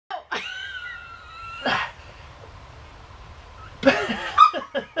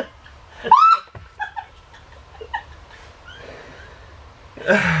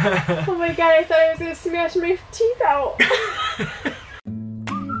Oh my god, I thought I was gonna smash my teeth out.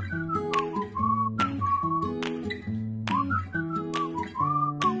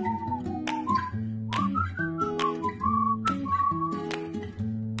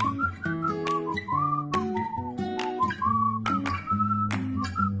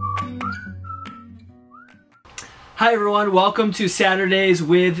 Hi everyone, welcome to Saturdays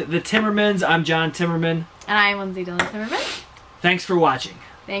with the Timmermans. I'm John Timmerman. And I'm Lindsay Timmerman. Thanks for watching.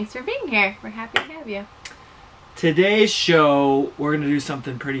 Thanks for being here. We're happy to have you. Today's show, we're going to do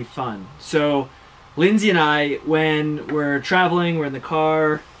something pretty fun. So, Lindsay and I, when we're traveling, we're in the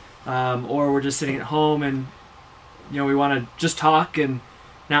car, or we're just sitting at home and, you know, we want to just talk and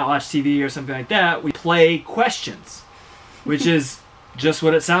not watch TV or something like that, we play questions, which is just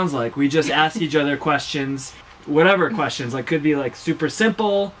what it sounds like. We just ask each other questions. Whatever questions, like could be like super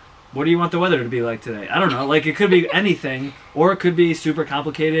simple. What do you want the weather to be like today? I don't know. Like it could be anything, or it could be super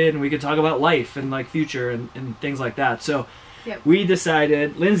complicated, and we could talk about life and like future and things like that. So we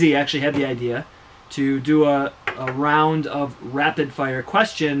decided, Lindsay actually had the idea to do a round of rapid fire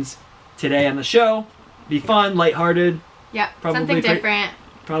questions today on the show. Be fun, lighthearted. Yeah, something different.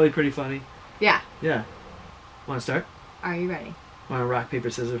 Probably pretty funny. Yeah. Yeah. Want to start? Are you ready? Want to rock, paper,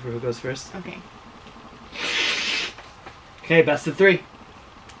 scissors for who goes first? Okay. Okay, best of three.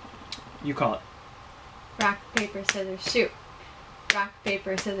 You call it. Rock, paper, scissors, shoot. Rock,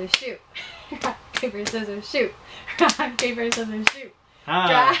 paper, scissors, shoot. Rock, paper, scissors, shoot. Rock, paper, scissors, shoot.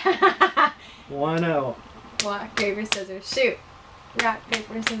 1-0. Rock, paper, scissors, shoot. Rock,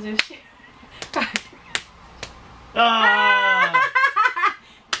 paper, scissors, shoot.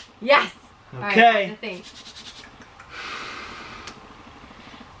 Yes! Okay. Alright, think.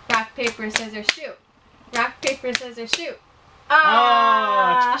 Rock, paper, scissors, shoot. Rock, paper, scissors, shoot.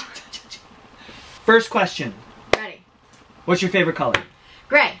 First question. Ready. What's your favorite color?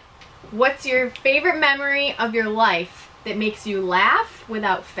 Gray. What's your favorite memory of your life that makes you laugh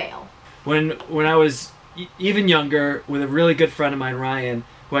without fail? When I was even younger, with a really good friend of mine, Ryan,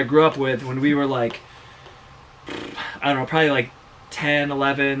 who I grew up with, when we were like, I don't know, probably like 10,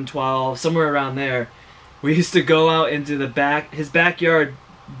 11, 12, somewhere around there, we used to go out into the his backyard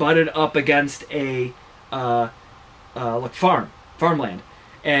butted up against a like farmland,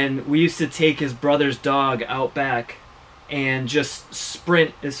 and we used to take his brother's dog out back and just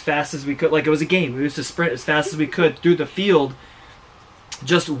sprint as fast as we could. Like it was a game. We used to sprint as fast as we could through the field,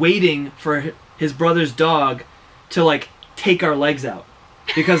 just waiting for his brother's dog to like take our legs out,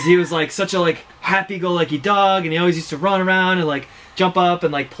 because he was like such a like happy-go-lucky dog, and he always used to run around and like jump up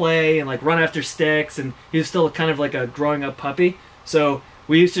and like play and like run after sticks, and he was still kind of like a growing up puppy. So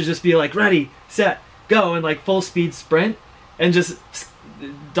we used to just be like, ready, set, go, and like full speed sprint, and just,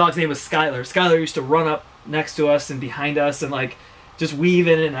 dog's name was Skylar. Skylar used to run up next to us and behind us and like just weave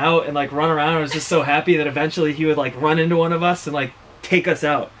in and out and like run around. I was just so happy that eventually he would like run into one of us and like take us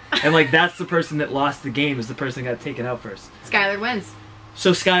out. And like that's the person that lost the game, is the person that got taken out first. Skylar wins.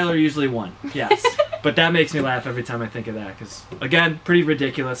 So Skylar usually won, yes. But that makes me laugh every time I think of that, because again, pretty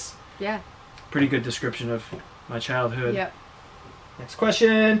ridiculous. Yeah. Pretty good description of my childhood. Yep. Next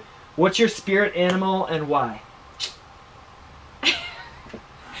question. What's your spirit animal and why?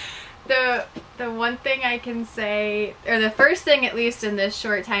 The one thing I can say, or the first thing at least in this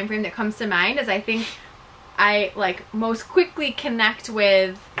short time frame that comes to mind, is I think I like most quickly connect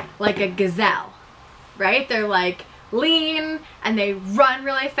with like a gazelle, right? They're like lean and they run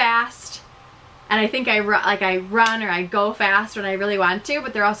really fast, and I think I run or I go fast when I really want to,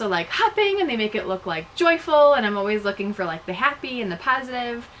 but they're also like hopping and they make it look like joyful, and I'm always looking for like the happy and the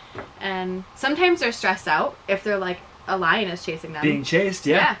positive. And sometimes they're stressed out if they're like a lion is chasing them. Being chased,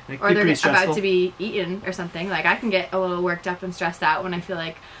 yeah. Or they're about to be eaten or something. Like I can get a little worked up and stressed out when I feel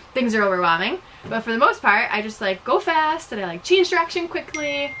like things are overwhelming. But for the most part, I just like go fast and I like change direction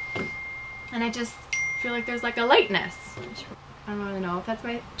quickly. And I just feel like there's like a lightness. I don't really know if that's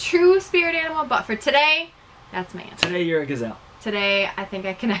my true spirit animal, but for today, that's my answer. Today you're a gazelle. Today I think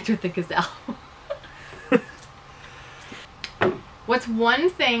I connect with the gazelle. What's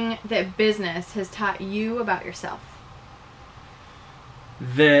one thing that business has taught you about yourself?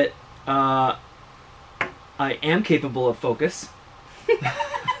 That I am capable of focus.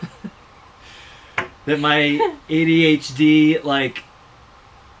 That my ADHD, like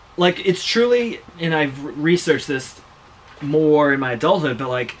it's truly, and I've researched this more in my adulthood, but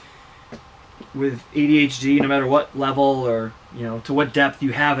like with ADHD, no matter what level or, you know, to what depth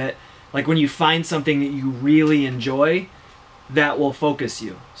you have it, like when you find something that you really enjoy, that will focus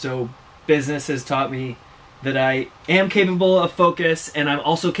you. So business has taught me that I am capable of focus, and I'm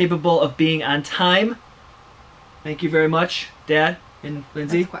also capable of being on time. Thank you very much, Dad. in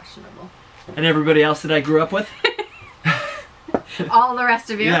Lindsay. That's questionable. And everybody else that I grew up with. All the rest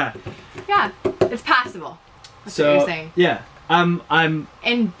of you? Yeah. Yeah, it's possible. That's what you're saying. Yeah. I'm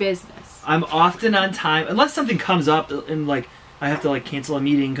in business. I'm often on time, unless something comes up and like I have to like cancel a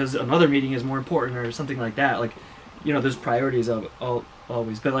meeting because another meeting is more important or something like that. Like, you know, there's priorities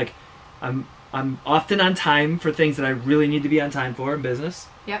always, but like I'm often on time for things that I really need to be on time for in business.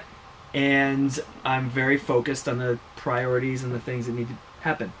 Yep. And I'm very focused on the priorities and the things that need to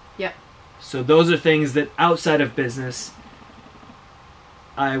happen. Yep. So those are things that outside of business,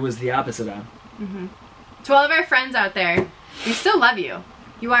 I was the opposite on. Mm-hmm. To all of our friends out there, we still love you.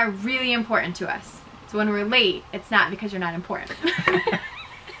 You are really important to us. So when we're late, it's not because you're not important.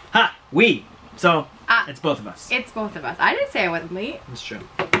 Ha! We! So, it's both of us. It's both of us. I didn't say I wasn't late. That's true.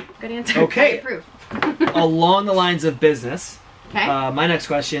 Good answer. Okay. I approve. Along the lines of business, okay. My next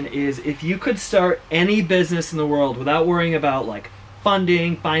question is, if you could start any business in the world without worrying about, like,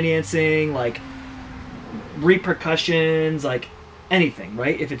 funding, financing, like, repercussions, like, anything,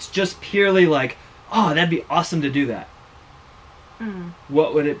 right? If it's just purely like, oh, that'd be awesome to do that.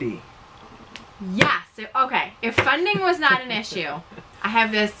 What would it be? Yes. Okay. If funding was not an issue, I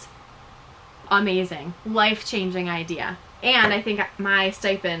have this amazing, life-changing idea. And I think my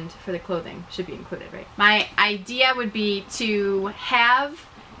stipend for the clothing should be included, right? My idea would be to have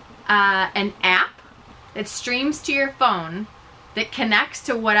an app that streams to your phone that connects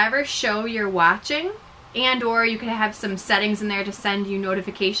to whatever show you're watching, and or you could have some settings in there to send you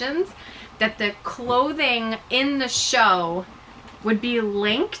notifications that the clothing in the show would be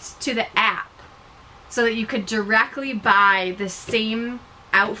linked to the app so that you could directly buy the same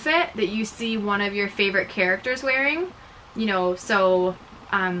outfit that you see one of your favorite characters wearing. You know, so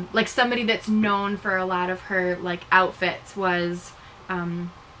like somebody that's known for a lot of her like outfits was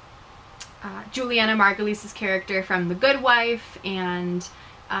Juliana Margulies' character from The Good Wife, and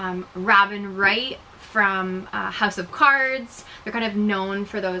Robin Wright from House of Cards. They're kind of known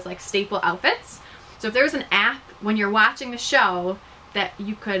for those like staple outfits. So if there was an app when you're watching the show that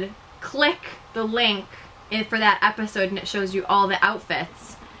you could click the link for that episode and it shows you all the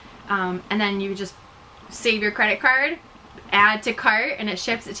outfits, and then you just save your credit card, add to cart, and it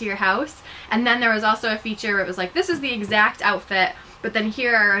ships it to your house. And then there was also a feature where it was like, this is the exact outfit, but then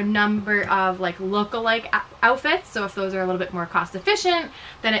here are a number of like look-alike outfits. So if those are a little bit more cost efficient,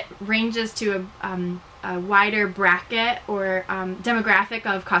 then it ranges to a wider bracket or demographic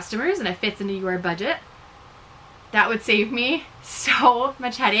of customers, and it fits into your budget. That would save me so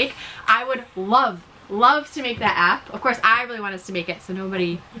much headache. I would love to make that app. Of course, I really want us to make it, so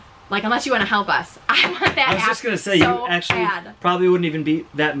nobody, like, unless you want to help us. I want that app. I was just going to say, so you actually bad. Probably wouldn't even be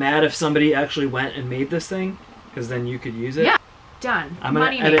that mad if somebody actually went and made this thing, because then you could use it. Yeah, done. I'm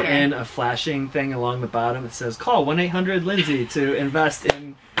going to edit in a flashing thing along the bottom that says, call 1-800-LINDSAY to invest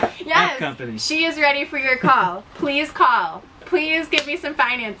in app companies. She is ready for your call. Please call. Please give me some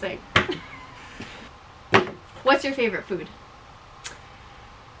financing. What's your favorite food?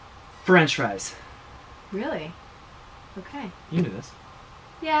 French fries. Really? Okay. You knew this.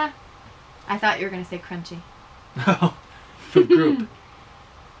 Yeah. I thought you were going to say crunchy. Oh, food group.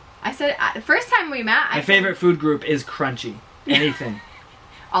 I said, the first time we met, My favorite food group is crunchy. Anything.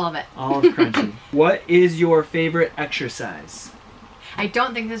 All of it. All of crunchy. What is your favorite exercise? I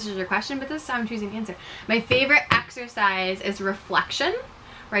don't think this is your question, but this is how I'm choosing to answer. My favorite exercise is reflection,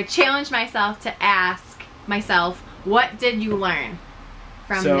 where I challenge myself to ask myself, what did you learn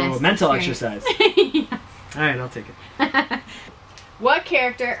from this? So, mental experience? exercise. Yes. Alright, I'll take it. What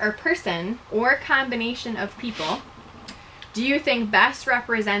character or person or combination of people do you think best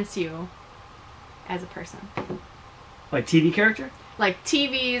represents you as a person? Like TV character? Like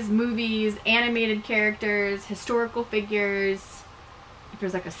TVs, movies, animated characters, historical figures. If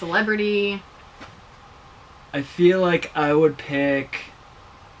there's like a celebrity. I feel like I would pick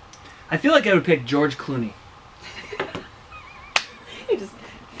George Clooney. You're just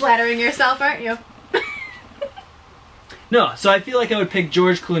flattering yourself, aren't you? No, so I feel like I would pick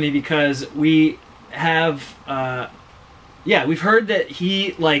George Clooney because we have, we've heard that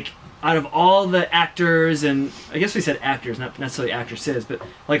he, like, out of all the actors, and I guess we said actors, not necessarily actresses, but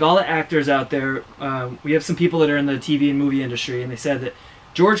like all the actors out there, we have some people that are in the TV and movie industry, and they said that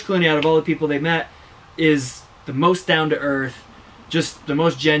George Clooney, out of all the people they met, is the most down-to-earth, just the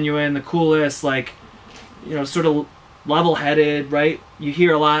most genuine, the coolest, like, you know, sort of level-headed, right? You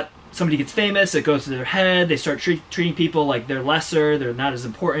hear a lot, somebody gets famous, it goes to their head, they start treating people like they're lesser, they're not as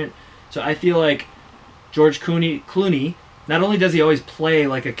important. So I feel like George Clooney, not only does he always play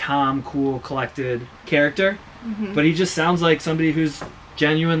like a calm, cool, collected character, but he just sounds like somebody who's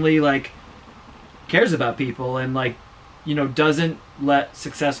genuinely, like, cares about people and, like, you know, doesn't let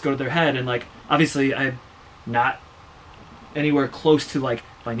success go to their head. And like, obviously I'm not anywhere close to like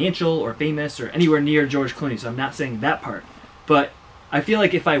financial or famous or anywhere near George Clooney, so I'm not saying that part. But I feel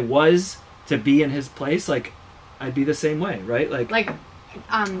like if I was to be in his place, like, I'd be the same way, right? Like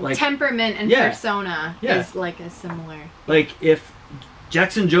temperament and persona is like a similar. Like if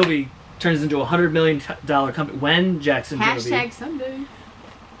Jackson Joby turns into $100 million company, when Jackson Joby someday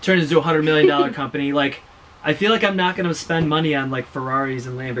turns into $100 million company, like, I feel like I'm not going to spend money on like Ferraris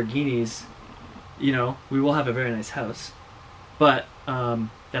and Lamborghinis. You know, we will have a very nice house, but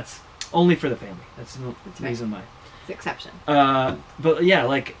that's only for the family. That's the reason why. It's an exception. But yeah,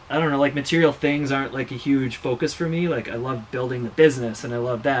 like, I don't know, like material things aren't like a huge focus for me. Like, I love building the business and I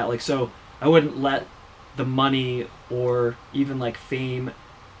love that. Like, so I wouldn't let the money or even like fame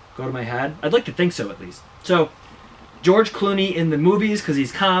go to my head. I'd like to think so, at least. So George Clooney in the movies, because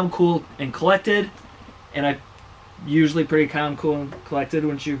he's calm, cool, and collected, and I'm usually pretty calm, cool, and collected.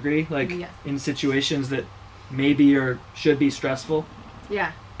 Wouldn't you agree? Like, yes. In situations that maybe or should be stressful.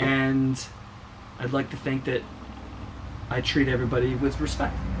 Yeah. And I'd like to think that I treat everybody with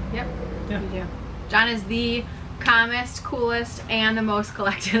respect. Yep. Yeah. You do. John is the calmest, coolest, and the most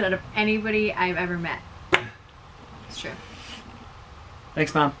collected out of anybody I've ever met. It's true.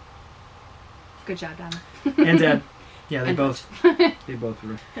 Thanks, Mom. Good job, Donna. And Dad. Yeah, they And both. They both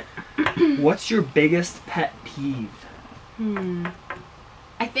were. What's your biggest pet peeve?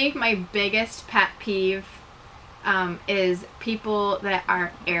 I think my biggest pet peeve is people that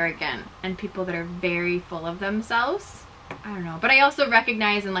are arrogant and people that are very full of themselves. I don't know. But I also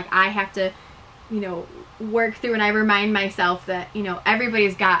recognize, and like, I have to, you know, work through, and I remind myself that, you know,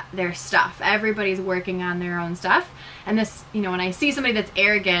 everybody's got their stuff. Everybody's working on their own stuff. And this, you know, when I see somebody that's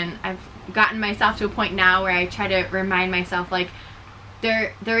arrogant, I've gotten myself to a point now where I try to remind myself, like,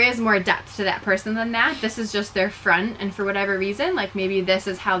 there is more depth to that person than that. This is just their front, and for whatever reason, like, maybe this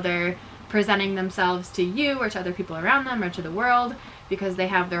is how they're presenting themselves to you or to other people around them or to the world, because they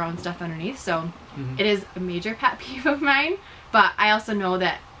have their own stuff underneath. So it is a major pet peeve of mine, but I also know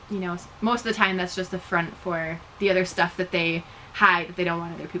that, you know, most of the time that's just a front for the other stuff that they hide that they don't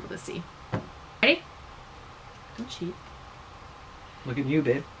want other people to see. Ready? Don't cheat. Look at you,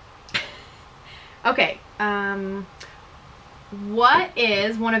 babe. Okay. What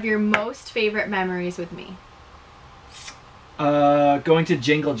is one of your most favorite memories with me? Going to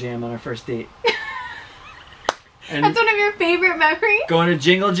Jingle Jam on our first date. And that's one of your favorite memories? Going to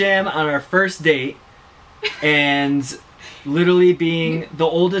Jingle Jam on our first date and literally being the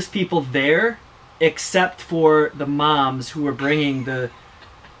oldest people there, except for the moms who were bringing the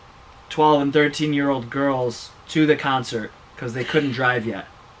 12 and 13-year-old girls to the concert because they couldn't drive yet.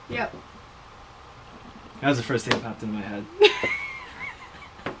 Yep. That was the first thing that popped into my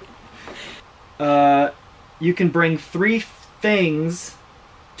head. You can bring 3 things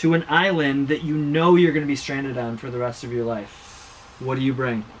to an island that you know you're going to be stranded on for the rest of your life. What do you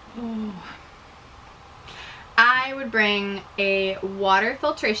bring? Oh. I would bring a water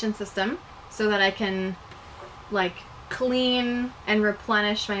filtration system so that I can, like, clean and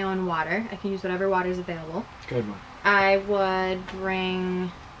replenish my own water. I can use whatever water is available. Good one. I would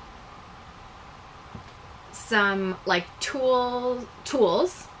bring some, like,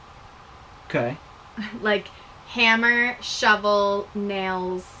 tools. Okay. Like hammer, shovel,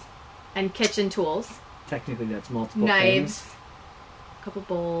 nails, and kitchen tools. Technically that's multiple Knives, things. a couple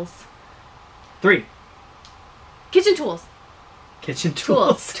bowls. 3. Kitchen tools. Kitchen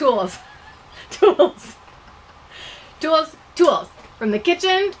tools. Tools. From the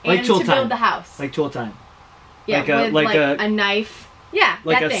kitchen like and tool to time. build the house. Like tool time. Yeah, like a knife. Yeah,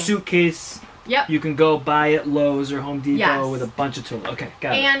 like that a thing. suitcase. Yep. You can go buy at Lowe's or Home Depot Yes. with a bunch of tools. Okay,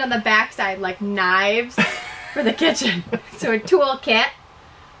 got it. And on the back side, like knives for the kitchen. So a tool kit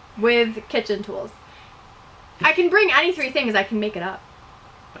with kitchen tools. I can bring any 3 things. I can make it up.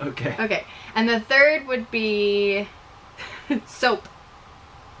 Okay. Okay. And the third would be soap.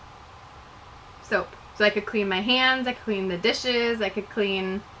 So I could clean my hands, I could clean the dishes, I could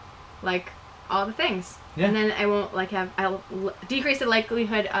clean, like, all the things. Yeah. And then I won't, like, I'll decrease the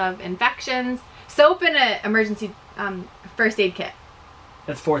likelihood of infections. Soap and an emergency first aid kit.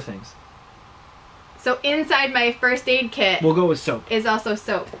 That's 4 things. So inside my first aid kit We'll go with soap. is also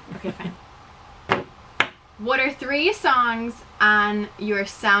soap. Okay, fine. What are 3 songs on your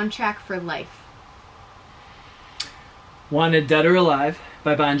soundtrack for life? Wanted Dead or Alive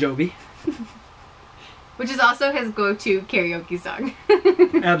by Bon Jovi. Which is also his go-to karaoke song.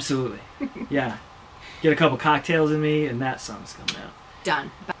 Absolutely. Yeah. Get a couple cocktails in me and that song's coming out. Done.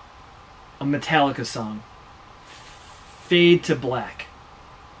 A Metallica song. Fade to Black.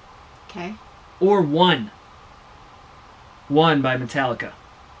 Okay. Or One. One by Metallica.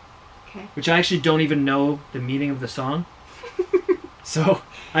 Okay. Which I actually don't even know the meaning of the song. So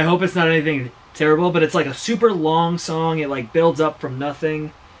I hope it's not anything terrible, but it's like a super long song. It like builds up from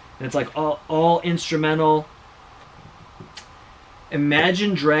nothing. And it's like all instrumental.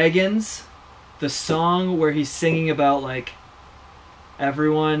 Imagine Dragons, the song where he's singing about like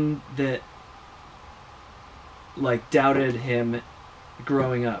everyone that like doubted him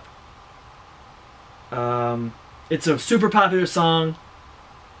growing up. It's a super popular song.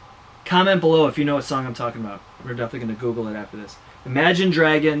 Comment below if you know what song I'm talking about. We're definitely going to Google it after this. Imagine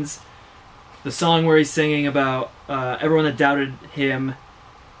Dragons, the song where he's singing about everyone that doubted him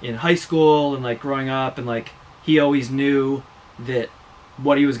in high school and like growing up, and like he always knew that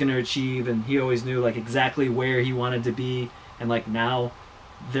what he was going to achieve, and he always knew like exactly where he wanted to be, and like now,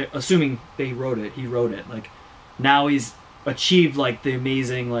 assuming he wrote it. Like now he's achieved like the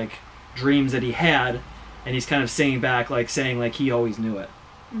amazing like dreams that he had, and he's kind of singing back like saying like he always knew it.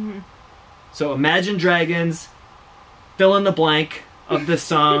 Mm-hmm. So Imagine Dragons, fill in the blank of this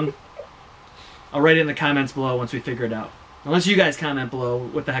song. I'll write it in the comments below once we figure it out. Unless you guys comment below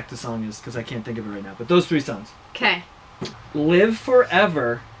what the heck the song is, because I can't think of it right now. But those 3 songs. Okay. Live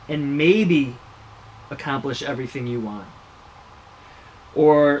forever and maybe accomplish everything you want.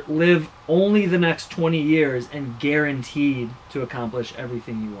 Or live only the next 20 years and guaranteed to accomplish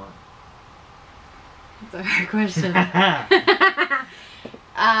everything you want. That's a hard question.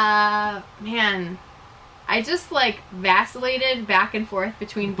 Man. I just like vacillated back and forth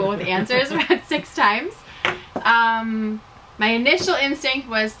between both answers about 6 times. My initial instinct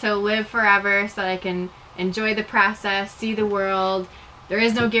was to live forever so that I can enjoy the process, see the world. There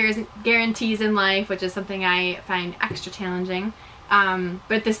is no guarantees in life, which is something I find extra challenging.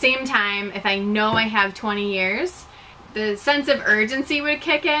 But at the same time, if I know I have 20 years, the sense of urgency would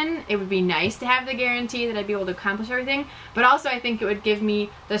kick in. It would be nice to have the guarantee that I'd be able to accomplish everything. But also I think it would give me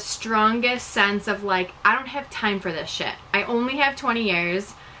the strongest sense of like, I don't have time for this shit. I only have 20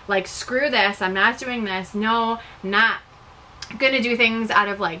 years. Like, screw this. I'm not doing this. No, I'm not gonna do things out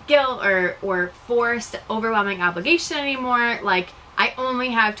of like guilt or forced overwhelming obligation anymore. Like, I only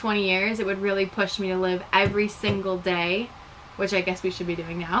have 20 years. It would really push me to live every single day, which I guess we should be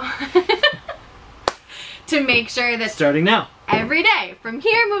doing now. To make sure that starting now, every day from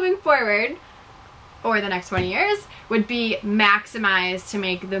here moving forward, or the next 20 years, would be maximized to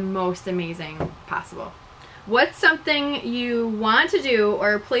make the most amazing possible. What's something you want to do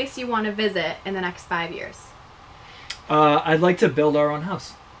or a place you want to visit in the next 5 years? I'd like to build our own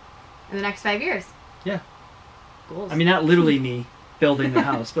house. In the next 5 years? Yeah. Goals. I mean, not literally me building the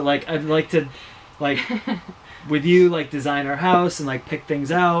house, but like I'd like to, like, with you, like design our house and like pick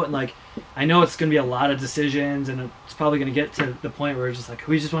things out, and like I know it's gonna be a lot of decisions, and it's probably gonna get to the point where it's just like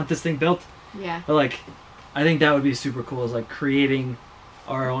we just want this thing built. Yeah. But like, I think that would be super cool, is like creating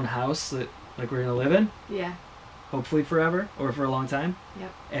our own house that like we're gonna live in. Yeah. Hopefully forever or for a long time.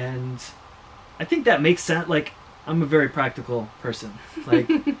 Yep. And I think that makes sense. Like, I'm a very practical person. Like,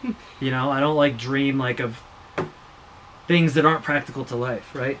 you know, I don't like dream like of things that aren't practical to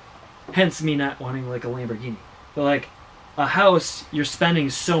life, right? Hence me not wanting like a Lamborghini. But like a house, you're spending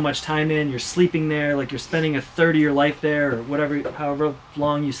so much time in, you're sleeping there, like you're spending a third of your life there, or whatever, however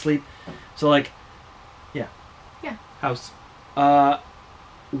long you sleep. So like, yeah. Yeah. House.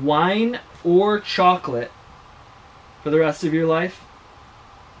 Wine or chocolate for the rest of your life.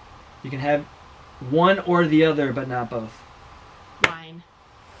 You can have one or the other, but not both. Wine.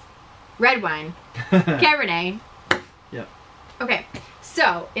 Red wine. Cabernet. Yep. Okay,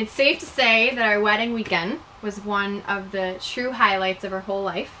 so it's safe to say that our wedding weekend was one of the true highlights of our whole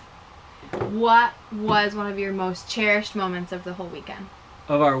life. What was one of your most cherished moments of the whole weekend?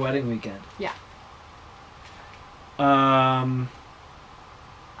 Of our wedding weekend? Yeah. I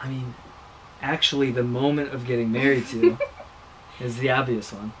mean, actually, the moment of getting married to is the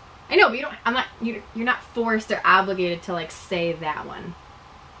obvious one. I know, but you're not forced or obligated to like say that one.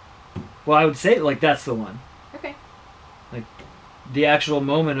 Well, I would say like that's the one. Okay. Like the actual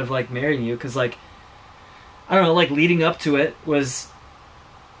moment of like marrying you, because like I don't know, like leading up to it was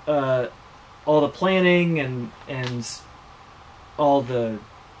all the planning and all the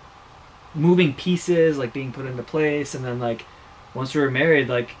moving pieces like being put into place, and then like once we were married,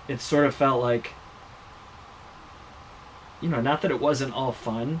 like it sort of felt like, you know, not that it wasn't all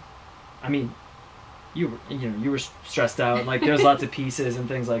fun. I mean, you were stressed out, and like there was lots of pieces and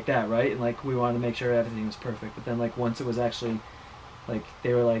things like that, right? And like we wanted to make sure everything was perfect. But then like once it was actually like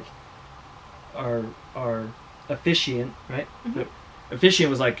they were like our officiant, right? Mm-hmm. The officiant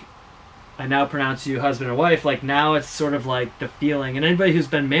was like, I now pronounce you husband and wife, like now it's sort of like the feeling, and anybody who's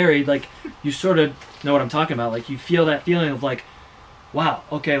been married, like you sort of know what I'm talking about. Like you feel that feeling of like, wow,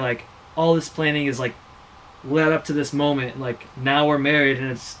 okay, like all this planning is like led up to this moment, like now we're married,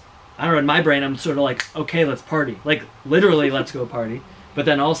 and it's, I don't know, in my brain I'm sort of like, okay, let's party, like literally let's go party, but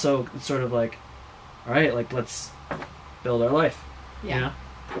then also it's sort of like, all right, like let's build our life. Yeah. You know?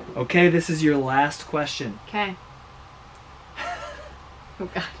 Okay, this is your last question. Okay. Oh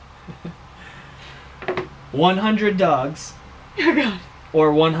God. 100 dogs. Oh God.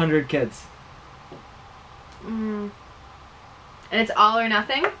 Or 100 kids. And it's all or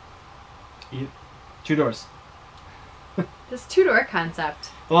nothing? Two doors. This two-door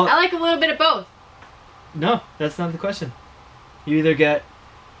concept. Well, I like a little bit of both. No, that's not the question. You either get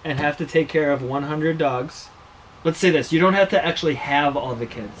and have to take care of 100 dogs. Let's say this. You don't have to actually have all the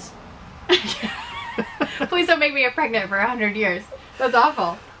kids. Please don't make me pregnant for 100 years. That's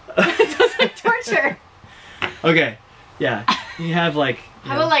awful. It sounds like torture. Okay. Yeah. You have like...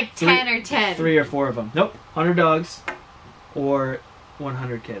 How about like 10 or 10? 3 or 4 of them. Nope. 100 dogs or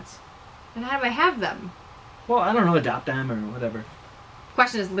 100 kids. And how do I have them? Well, I don't know. Adopt them or whatever. The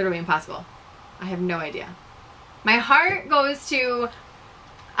question is literally impossible. I have no idea. My heart goes to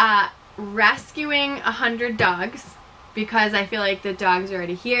rescuing 100 dogs because I feel like the dogs are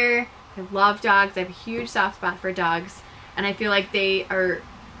already here. I love dogs. I have a huge soft spot for dogs. And I feel like they are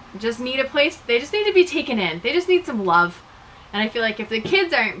just need a place. They just need to be taken in. They just need some love. And I feel like if the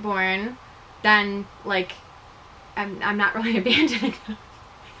kids aren't born, then like I'm not really abandoning them.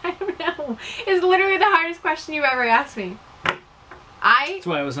 I don't know. It's literally the hardest question you've ever asked me. That's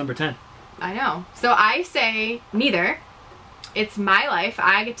why I was number 10. I know. So I say neither. It's my life.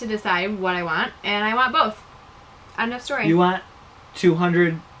 I get to decide what I want, and I want both. End of story. You want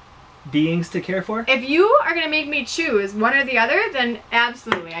 200 beings to care for? If you are going to make me choose one or the other, then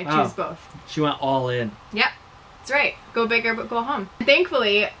absolutely, I choose both. She went all in. Yep. That's right. Go big or go home.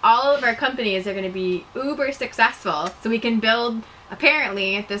 Thankfully, all of our companies are going to be uber successful, so we can build,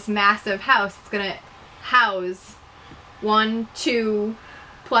 apparently, this massive house. It's going to house 1, 2,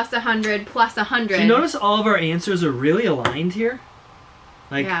 plus 100, plus 100. Do you notice all of our answers are really aligned here?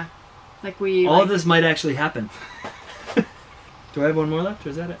 Like, yeah. Like we... all of this might actually happen. Do I have one more left, or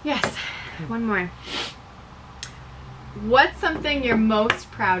is that it? Yes. One more. What's something you're most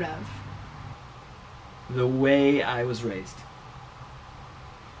proud of? The way I was raised.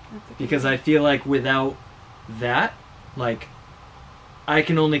 Because I feel like without that, like, I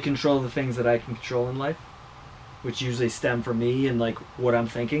can only control the things that I can control in life, which usually stem from me and like what I'm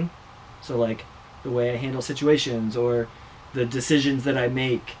thinking. So like the way I handle situations or the decisions that I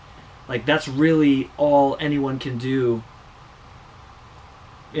make, like that's really all anyone can do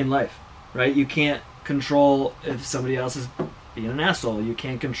in life, right? You can't control if somebody else is being an asshole. You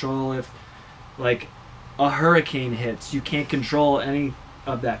can't control if like a hurricane hits. You can't control any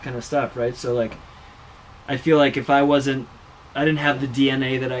of that kind of stuff, right? So like I feel like if I didn't have the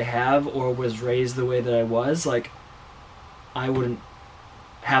DNA that I have or was raised the way that I was, like I wouldn't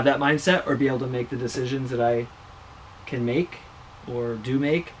have that mindset or be able to make the decisions that I can make or do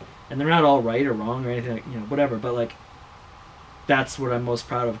make. And they're not all right or wrong or anything, like, you know, whatever, but like that's what I'm most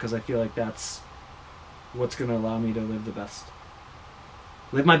proud of because I feel like that's what's going to allow me to live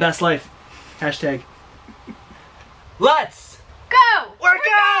my best life. Hashtag. Let's go! Work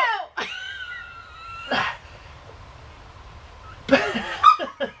out!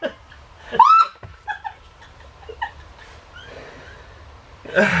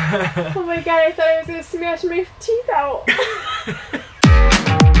 Oh my god, I thought I was going to smash my teeth out.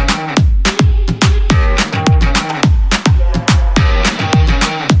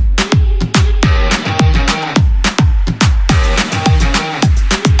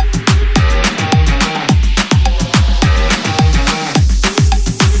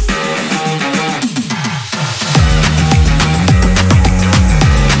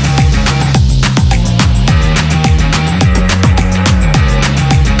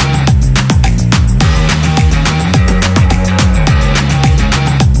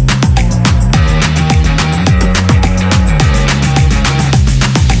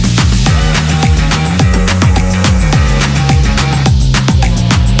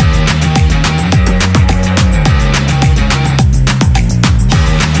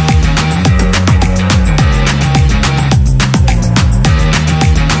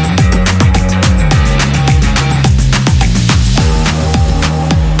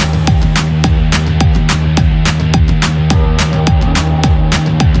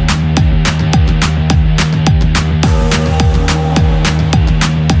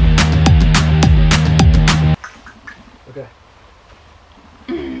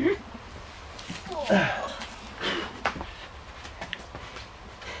 I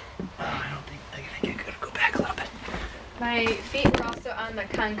think I gotta go back a little bit. My feet were also on the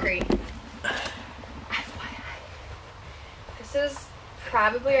concrete. FYI. This is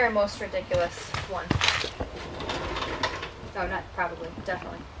probably our most ridiculous one. No, not probably,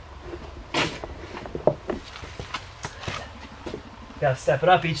 definitely. Gotta step it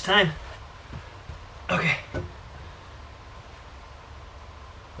up each time. Okay.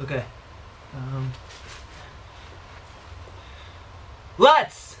 Okay.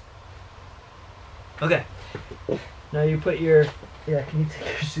 Let's! Okay. Now you put your... Yeah, can you take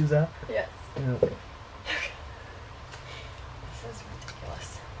your shoes off? Yes. Yeah. This is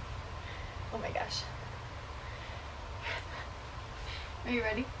ridiculous. Oh my gosh. Are you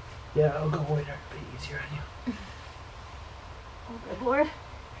ready? Yeah, I'll go wider. Be easier on you. Oh good lord.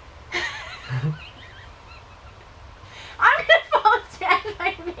 I'm gonna fall and smash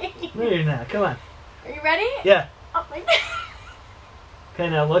my face. No, you're not. Come on. Are you ready? Yeah. Oh my god. Okay,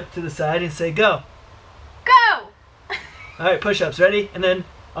 now look to the side and say go. Go! Alright, push-ups. Ready? And then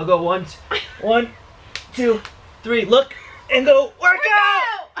I'll go 1, 2, 3. Look and go. Work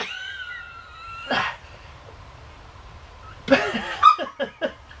out!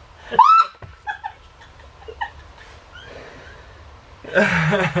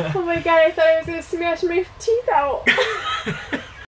 Oh my god, I thought I was gonna smash my teeth out.